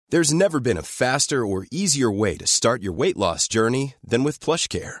There's never been a faster or easier way to start your weight loss journey than with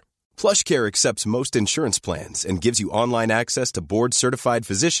PlushCare. PlushCare accepts most insurance plans and gives you online access to board-certified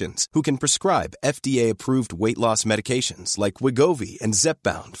physicians who can prescribe FDA-approved weight loss medications like Wegovy and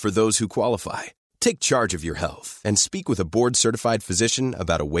Zepbound for those who qualify. Take charge of your health and speak with a board-certified physician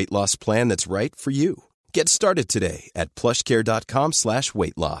about a weight loss plan that's right for you. Get started today at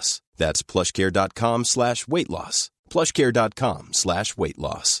plushcare.com/weightloss. That's plushcare.com/weightloss.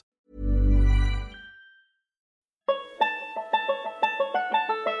 plushcare.com/weightloss.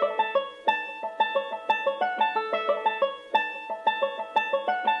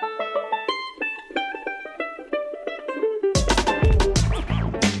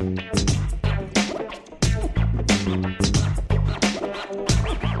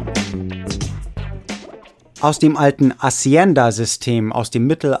 Aus dem alten Hacienda-System aus dem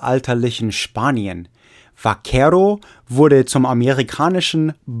mittelalterlichen Spanien. Vaquero wurde zum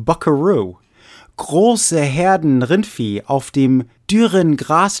amerikanischen Buckaroo. Große Herden Rindvieh auf dem dürren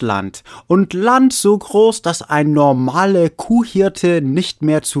Grasland und Land so groß, dass ein normaler Kuhhirte nicht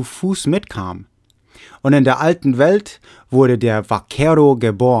mehr zu Fuß mitkam. Und in der alten Welt wurde der Vaquero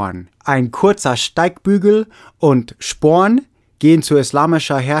geboren. Ein kurzer Steigbügel und Sporen gehen zu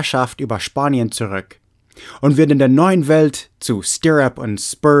islamischer Herrschaft über Spanien zurück und wird in der neuen Welt zu Stirrup und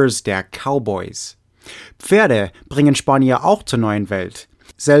Spurs der Cowboys. Pferde bringen Spanier auch zur neuen Welt.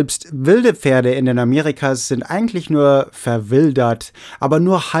 Selbst wilde Pferde in den Amerikas sind eigentlich nur verwildert, aber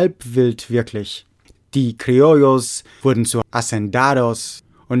nur halbwild wirklich. Die Criollos wurden zu Hacendados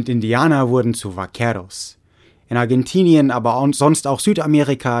und Indianer wurden zu Vaqueros. In Argentinien, aber sonst auch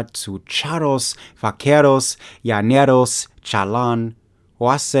Südamerika zu Charros, Vaqueros, Llaneros, Chalán,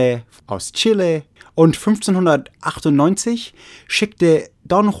 Oase aus Chile. Und 1598 schickte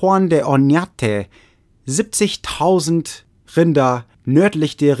Don Juan de Oñate 70.000 Rinder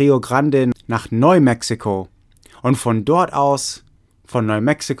nördlich der Rio Grande nach Neumexiko und von dort aus, von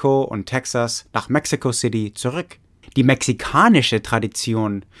Neumexiko und Texas nach Mexico City zurück. Die mexikanische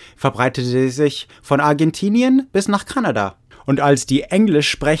Tradition verbreitete sich von Argentinien bis nach Kanada. Und als die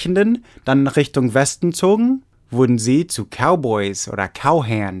Englischsprechenden dann Richtung Westen zogen, wurden sie zu Cowboys oder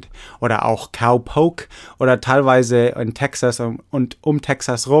Cowhand oder auch Cowpoke oder teilweise in Texas und um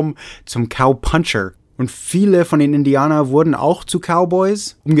Texas rum zum Cowpuncher. Und viele von den Indianern wurden auch zu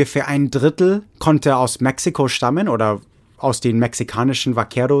Cowboys. Ungefähr 1/3 konnte aus Mexiko stammen oder aus den mexikanischen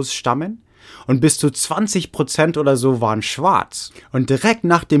Vaqueros stammen. Und bis zu 20% oder so waren schwarz. Und direkt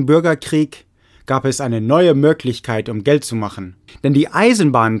nach dem Bürgerkrieg gab es eine neue Möglichkeit, um Geld zu machen. Denn die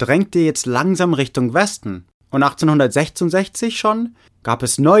Eisenbahn drängte jetzt langsam Richtung Westen. Und 1866 schon gab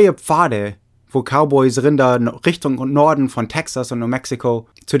es neue Pfade, wo Cowboys Rinder Richtung und Norden von Texas und New Mexico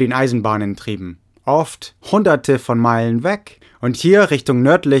zu den Eisenbahnen trieben. Oft hunderte von Meilen weg. Und hier Richtung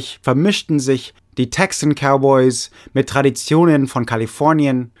nördlich vermischten sich die Texan Cowboys mit Traditionen von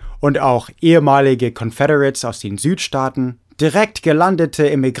Kalifornien und auch ehemalige Confederates aus den Südstaaten. Direkt gelandete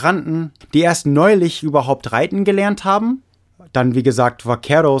Immigranten, die erst neulich überhaupt reiten gelernt haben. Dann, wie gesagt,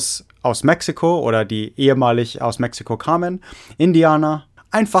 Vaqueros aus Mexiko oder die ehemalig aus Mexiko kamen, Indianer.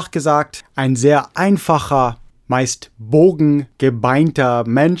 Einfach gesagt, ein sehr einfacher, meist bogengebeinter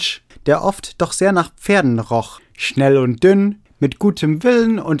Mensch, der oft doch sehr nach Pferden roch. Schnell und dünn, mit gutem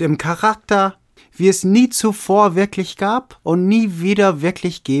Willen und im Charakter, wie es nie zuvor wirklich gab und nie wieder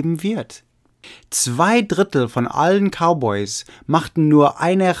wirklich geben wird. 2/3 von allen Cowboys machten nur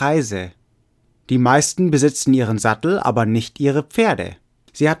eine Reise. Die meisten besitzten ihren Sattel, aber nicht ihre Pferde.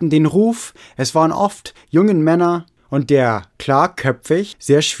 Sie hatten den Ruf, es waren oft junge Männer und der klarköpfig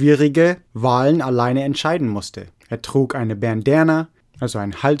sehr schwierige Wahlen alleine entscheiden musste. Er trug eine Bandana, also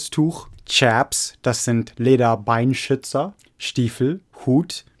ein Halstuch, Chaps, das sind Lederbeinschützer, Stiefel,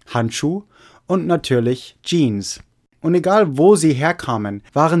 Hut, Handschuh und natürlich Jeans. Und egal wo sie herkamen,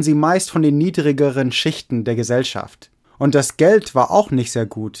 waren sie meist von den niedrigeren Schichten der Gesellschaft. Und das Geld war auch nicht sehr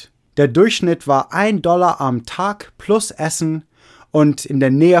gut. Der Durchschnitt war $1 am Tag plus Essen und in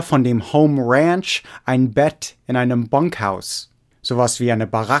der Nähe von dem Home Ranch ein Bett in einem Bunkhaus. Sowas wie eine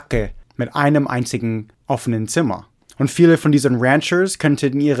Baracke mit einem einzigen offenen Zimmer. Und viele von diesen Ranchers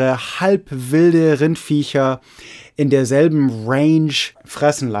könnten ihre halbwilde Rindviecher in derselben Range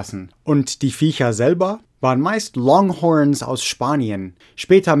fressen lassen. Und die Viecher selber waren meist Longhorns aus Spanien,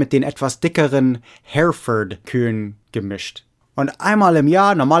 später mit den etwas dickeren Hereford-Kühen gemischt. Und einmal im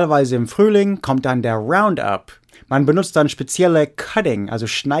Jahr, normalerweise im Frühling, kommt dann der Roundup. Man benutzt dann spezielle Cutting, also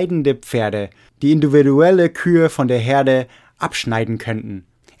schneidende Pferde, die individuelle Kühe von der Herde abschneiden könnten.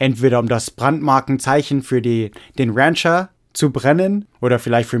 Entweder um das Brandmarkenzeichen für den Rancher zu brennen oder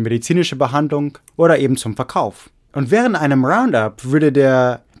vielleicht für medizinische Behandlung oder eben zum Verkauf. Und während einem Roundup würde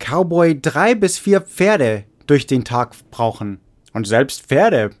der Cowboy 3 bis 4 Pferde durch den Tag brauchen. Und selbst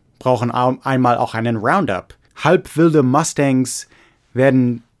Pferde brauchen einmal auch einen Roundup. Halbwilde Mustangs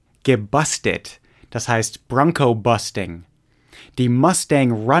werden gebustet. Das heißt Bronco-Busting. Die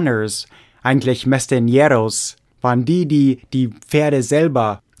Mustang-Runners, eigentlich Mestaneros, waren die Pferde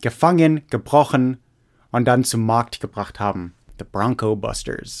selber gefangen, gebrochen und dann zum Markt gebracht haben. The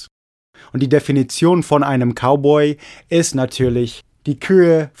Bronco-Busters. Und die Definition von einem Cowboy ist natürlich, die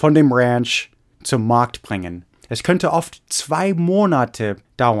Kühe von dem Ranch zum Markt bringen. Es könnte oft 2 Monate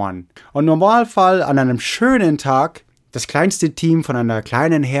dauern. Und im Normalfall an einem schönen Tag, das kleinste Team von einer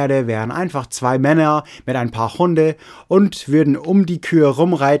kleinen Herde wären einfach 2 Männer mit ein paar Hunde und würden um die Kühe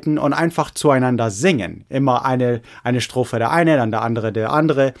rumreiten und einfach zueinander singen. Immer eine Strophe der eine, dann der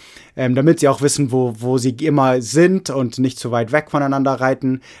andere, damit sie auch wissen, wo sie immer sind und nicht zu weit weg voneinander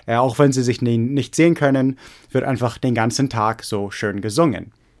reiten. Auch wenn sie sich nicht sehen können, wird einfach den ganzen Tag so schön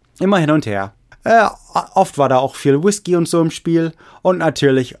gesungen. Immer hin und her. Oft war da auch viel Whisky und so im Spiel und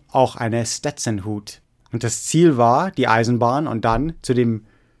natürlich auch eine Stetson-Hut. Und das Ziel war die Eisenbahn und dann zu dem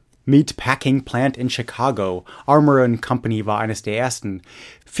Meatpacking Plant in Chicago. Armour & Company war eines der ersten.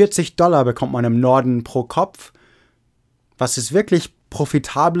 $40 bekommt man im Norden pro Kopf, was es wirklich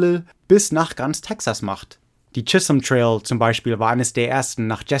profitabel bis nach ganz Texas macht. Die Chisholm Trail zum Beispiel war eines der ersten,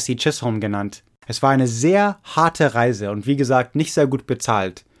 nach Jesse Chisholm genannt. Es war eine sehr harte Reise und wie gesagt nicht sehr gut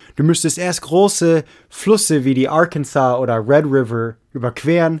bezahlt. Du müsstest erst große Flüsse wie die Arkansas oder Red River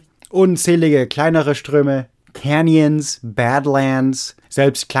überqueren, unzählige kleinere Ströme, Canyons, Badlands,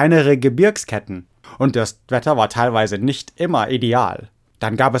 selbst kleinere Gebirgsketten. Und das Wetter war teilweise nicht immer ideal.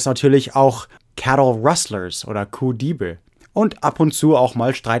 Dann gab es natürlich auch Cattle Rustlers oder Kuhdiebe. Und ab und zu auch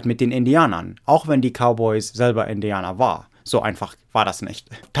mal Streit mit den Indianern, auch wenn die Cowboys selber Indianer waren. So einfach war das nicht.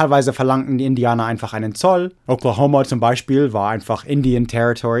 Teilweise verlangten die Indianer einfach einen Zoll. Oklahoma zum Beispiel war einfach Indian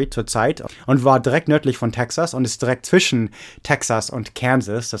Territory zur Zeit und war direkt nördlich von Texas und ist direkt zwischen Texas und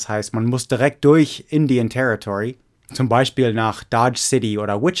Kansas. Das heißt, man muss direkt durch Indian Territory. Zum Beispiel nach Dodge City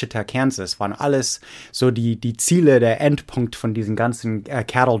oder Wichita, Kansas, waren alles so die Ziele, der Endpunkt von diesen ganzen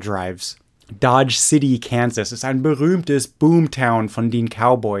Cattle Drives. Dodge City, Kansas ist ein berühmtes Boomtown von den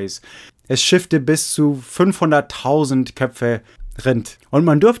Cowboys. Es schiffte bis zu 500.000 Köpfe Rind. Und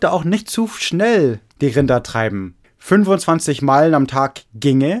man durfte auch nicht zu schnell die Rinder treiben. 25 Meilen am Tag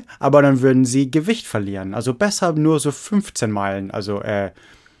ginge, aber dann würden sie Gewicht verlieren. Also besser nur so 15 Meilen, also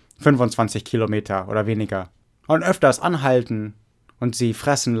 25 Kilometer oder weniger. Und öfters anhalten und sie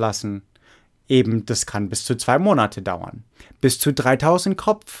fressen lassen. Eben, das kann bis zu 2 Monate dauern. Bis zu 3.000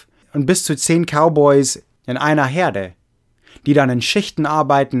 Kopf und bis zu 10 Cowboys in einer Herde, die dann in Schichten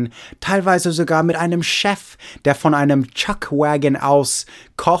arbeiten, teilweise sogar mit einem Chef, der von einem Chuckwagon aus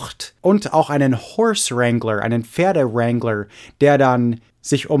kocht und auch einen Horse Wrangler, einen Pferdewrangler, der dann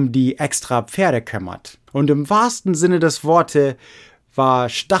sich um die extra Pferde kümmert. Und im wahrsten Sinne des Wortes war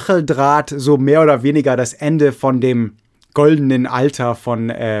Stacheldraht so mehr oder weniger das Ende von dem goldenen Alter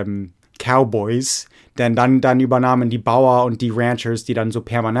von Cowboys, denn dann übernahmen die Bauer und die Ranchers, die dann so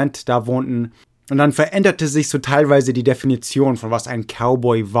permanent da wohnten. Und dann veränderte sich so teilweise die Definition von was ein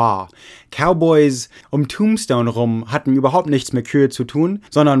Cowboy war. Cowboys um Tombstone rum hatten überhaupt nichts mit Kühe zu tun,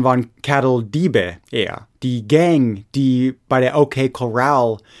 sondern waren Cattle-Diebe eher. Die Gang, die bei der OK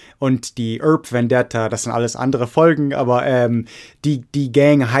Corral und die Earp Vendetta, das sind alles andere Folgen, aber die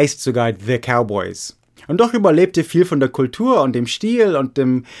Gang heißt sogar The Cowboys. Und doch überlebte viel von der Kultur und dem Stil und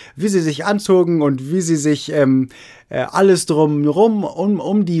dem, wie sie sich anzogen und wie sie sich alles drumherum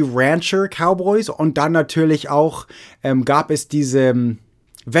um die Rancher-Cowboys. Und dann natürlich auch gab es diese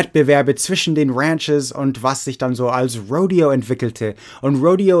Wettbewerbe zwischen den Ranches und was sich dann so als Rodeo entwickelte. Und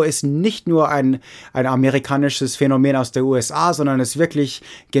Rodeo ist nicht nur ein amerikanisches Phänomen aus der USA, sondern ist wirklich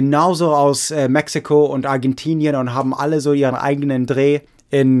genauso aus Mexiko und Argentinien und haben alle so ihren eigenen Dreh.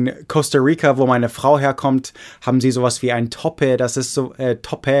 In Costa Rica, wo meine Frau herkommt, haben sie sowas wie ein Tope. Das ist so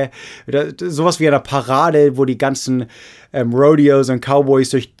sowas wie eine Parade, wo die ganzen Rodeos und Cowboys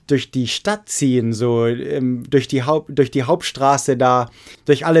durch die Stadt ziehen, so durch die Hauptstraße da,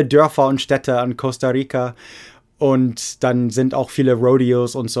 durch alle Dörfer und Städte an Costa Rica. Und dann sind auch viele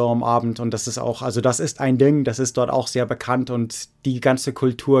Rodeos und so am Abend. Und das ist auch, also das ist ein Ding, das ist dort auch sehr bekannt. Und die ganze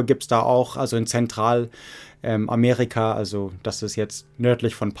Kultur gibt's da auch, also in Zentralamerika. Also das ist jetzt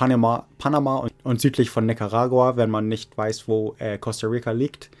nördlich von Panama und südlich von Nicaragua, wenn man nicht weiß, wo Costa Rica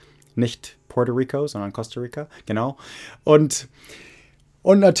liegt. Nicht Puerto Rico, sondern Costa Rica, genau. Und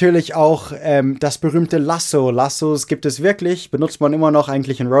natürlich auch das berühmte Lasso. Lassos gibt es wirklich, benutzt man immer noch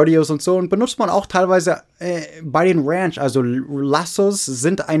eigentlich in Rodeos und so und benutzt man auch teilweise bei den Ranch. Also Lassos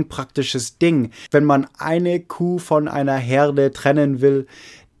sind ein praktisches Ding. Wenn man eine Kuh von einer Herde trennen will,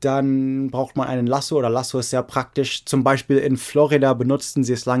 dann braucht man einen Lasso oder Lasso ist sehr praktisch. Zum Beispiel in Florida benutzten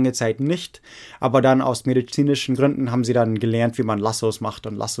sie es lange Zeit nicht, aber dann aus medizinischen Gründen haben sie dann gelernt, wie man Lassos macht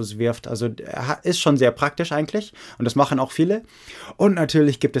und Lassos wirft. Also ist schon sehr praktisch eigentlich und das machen auch viele. Und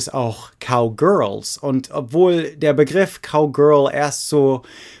natürlich gibt es auch Cowgirls und obwohl der Begriff Cowgirl erst so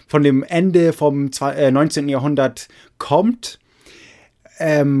von dem Ende vom 19. Jahrhundert kommt,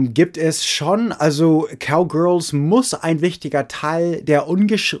 gibt es schon, also Cowgirls muss ein wichtiger Teil der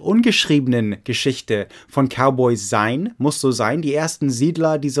ungeschriebenen Geschichte von Cowboys sein, muss so sein. Die ersten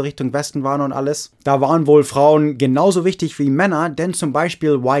Siedler, die so Richtung Westen waren und alles, da waren wohl Frauen genauso wichtig wie Männer, denn zum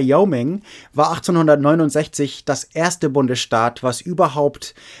Beispiel Wyoming war 1869 das erste Bundesstaat, was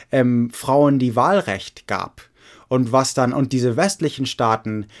überhaupt Frauen die Wahlrecht gab. Und diese westlichen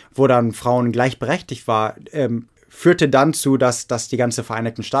Staaten, wo dann Frauen gleichberechtigt war, führte dann zu, dass die ganzen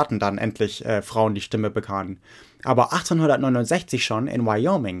Vereinigten Staaten dann endlich Frauen die Stimme bekamen. Aber 1869 schon in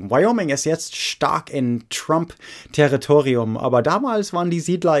Wyoming. Wyoming ist jetzt stark in Trump-Territorium, aber damals waren die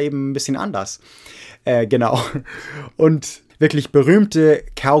Siedler eben ein bisschen anders. Genau. Und wirklich berühmte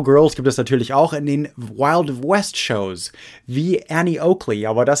Cowgirls gibt es natürlich auch in den Wild West Shows, wie Annie Oakley,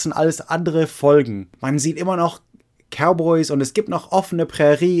 aber das sind alles andere Folgen. Man sieht immer noch Cowboys und es gibt noch offene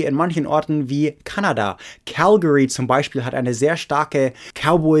Prärie in manchen Orten wie Kanada. Calgary zum Beispiel hat eine sehr starke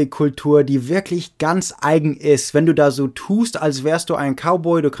Cowboy-Kultur, die wirklich ganz eigen ist. Wenn du da so tust, als wärst du ein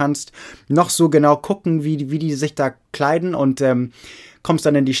Cowboy, du kannst noch so genau gucken, wie die sich da kleiden und kommst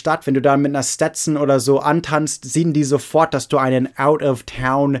dann in die Stadt, wenn du da mit einer Stetson oder so antanzt, sehen die sofort, dass du einen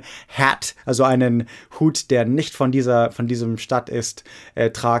Out-of-Town-Hat, also einen Hut, der nicht von diesem Stadt ist,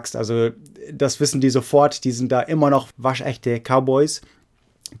 tragst. Also das wissen die sofort, die sind da immer noch waschechte Cowboys.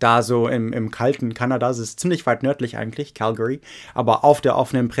 Da so im kalten Kanada, das ist ziemlich weit nördlich eigentlich, Calgary, aber auf der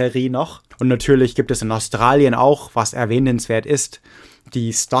offenen Prärie noch. Und natürlich gibt es in Australien auch, was erwähnenswert ist,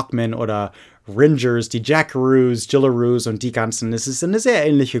 die Stockmen oder Rangers, die Jackaroos, Jillaroos und die ganzen. Es ist eine sehr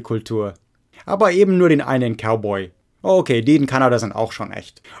ähnliche Kultur. Aber eben nur den einen Cowboy. Okay, die in Kanada sind auch schon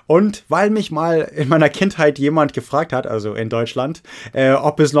echt. Und weil mich mal in meiner Kindheit jemand gefragt hat, also in Deutschland,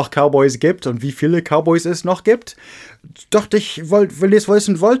 ob es noch Cowboys gibt und wie viele Cowboys es noch gibt, dachte ich, wenn ihr es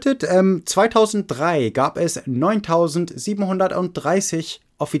wissen wolltet, 2003 gab es 9.730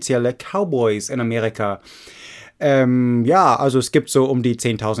 offizielle Cowboys in Amerika. Ja, also es gibt so um die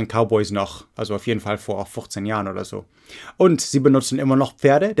 10.000 Cowboys noch, also auf jeden Fall vor 15 Jahren oder so. Und sie benutzen immer noch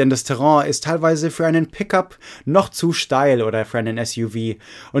Pferde, denn das Terrain ist teilweise für einen Pickup noch zu steil oder für einen SUV.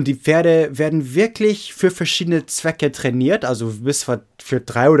 Und die Pferde werden wirklich für verschiedene Zwecke trainiert, also bis für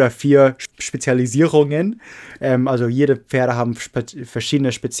 3 oder 4 Spezialisierungen. Also jede Pferde haben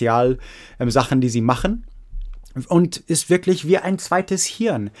verschiedene Spezialsachen, die sie machen. Und ist wirklich wie ein zweites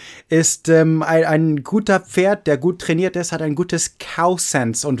Hirn. Ist ein guter Pferd, der gut trainiert ist, hat ein gutes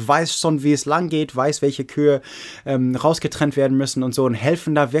Cow-Sense und weiß schon, wie es lang geht, weiß, welche Kühe rausgetrennt werden müssen und so und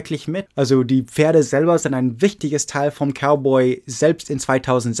helfen da wirklich mit. Also die Pferde selber sind ein wichtiges Teil vom Cowboy, selbst in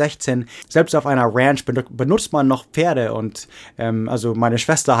 2016. Selbst auf einer Ranch benutzt man noch Pferde und also meine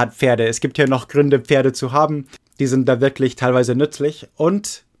Schwester hat Pferde. Es gibt hier noch Gründe, Pferde zu haben. Die sind da wirklich teilweise nützlich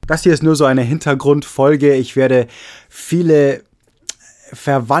und das hier ist nur so eine Hintergrundfolge. Ich werde viele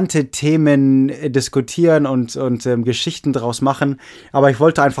verwandte Themen diskutieren und Geschichten draus machen. Aber ich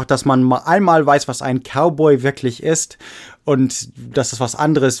wollte einfach, dass man mal einmal weiß, was ein Cowboy wirklich ist. Und das ist was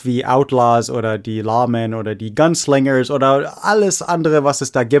anderes wie Outlaws oder die Lawmen oder die Gunslingers oder alles andere, was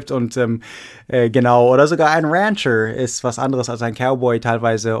es da gibt. Und genau, oder sogar ein Rancher ist was anderes als ein Cowboy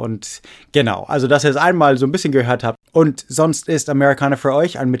teilweise. Und genau, also dass ihr es einmal so ein bisschen gehört habt. Und sonst ist Americana für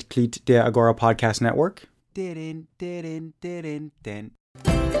euch ein Mitglied der Agora Podcast Network.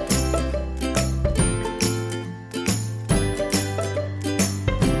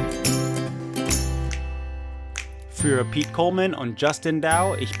 Für Pete Coleman und Justin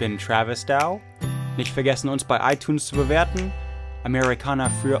Dow, ich bin Travis Dow. Nicht vergessen, uns bei iTunes zu bewerten. Americana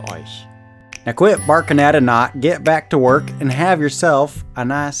für euch. Now quit barking at a knot, get back to work, and have yourself a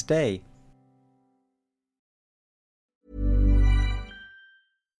nice day.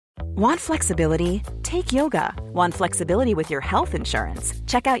 Want flexibility? Take yoga. Want flexibility with your health insurance?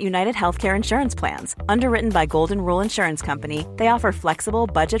 Check out United Healthcare Insurance Plans. Underwritten by Golden Rule Insurance Company, they offer flexible,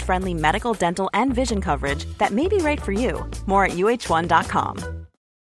 budget-friendly medical, dental, and vision coverage that may be right for you. More at uh1.com.